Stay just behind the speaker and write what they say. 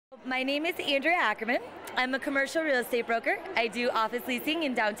My name is Andrea Ackermann. I'm a commercial real estate broker. I do office leasing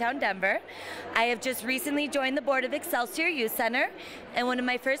in downtown Denver. I have just recently joined the board of Excelsior Youth Center, and one of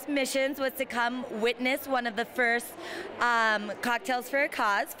my first missions was to come witness one of the first Cocktails for a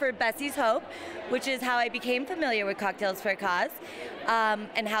Cause for Bessie's Hope, which is how I became familiar with Cocktails for a Cause,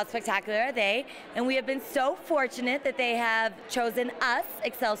 and how spectacular are they. And we have been so fortunate that they have chosen us,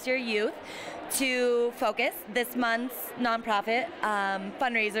 Excelsior Youth, to focus this month's nonprofit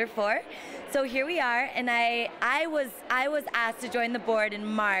fundraiser for. So here we are, and I was asked to join the board in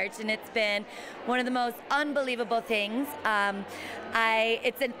March, and it's been one of the most unbelievable things.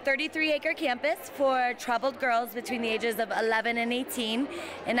 It's a 33-acre campus for troubled girls between the ages of 11 and 18,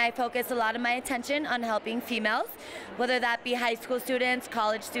 and I focus a lot of my attention on helping females, whether that be high school students,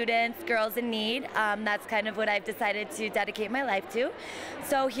 college students, girls in need. That's kind of what I've decided to dedicate my life to.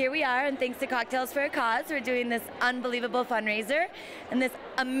 So here we are, and thanks to Cocktails for a Cause, we're doing this unbelievable fundraiser and this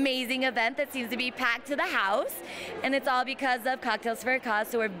amazing event that seems to be packed to the house, and it's all because of Cocktails for a Cause.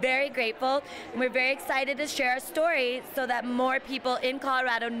 So we're very grateful, and we're very excited to share our story so that more people in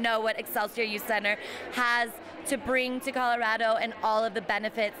Colorado know what Excelsior Youth Center has to bring to Colorado and all of the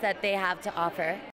benefits that they have to offer.